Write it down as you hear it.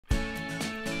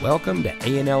Welcome to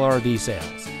A&L RV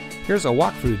Sales. Here's a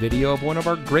walkthrough video of one of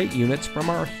our great units from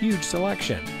our huge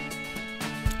selection.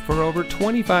 For over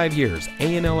 25 years,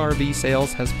 A&L RV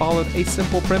Sales has followed a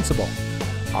simple principle: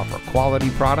 offer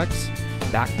quality products,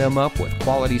 back them up with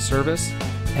quality service,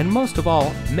 and most of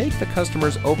all, make the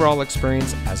customer's overall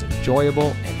experience as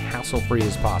enjoyable and hassle-free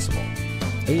as possible.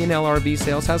 A&L RV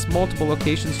Sales has multiple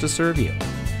locations to serve you.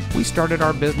 We started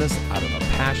our business out of a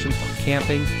passion for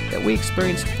camping that we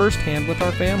experienced firsthand with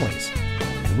our families.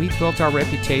 And we built our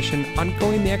reputation on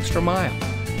going the extra mile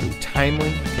through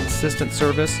timely, consistent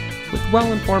service with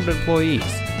well-informed employees,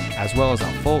 as well as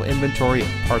a full inventory of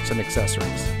parts and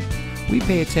accessories. We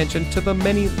pay attention to the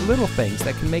many little things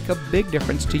that can make a big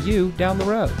difference to you down the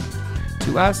road.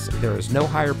 To us, there is no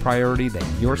higher priority than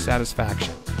your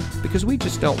satisfaction, because we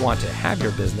just don't want to have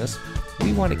your business.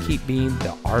 We want to keep being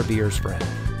the RVer's friend.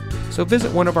 So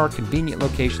visit one of our convenient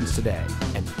locations today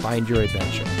and find your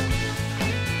adventure.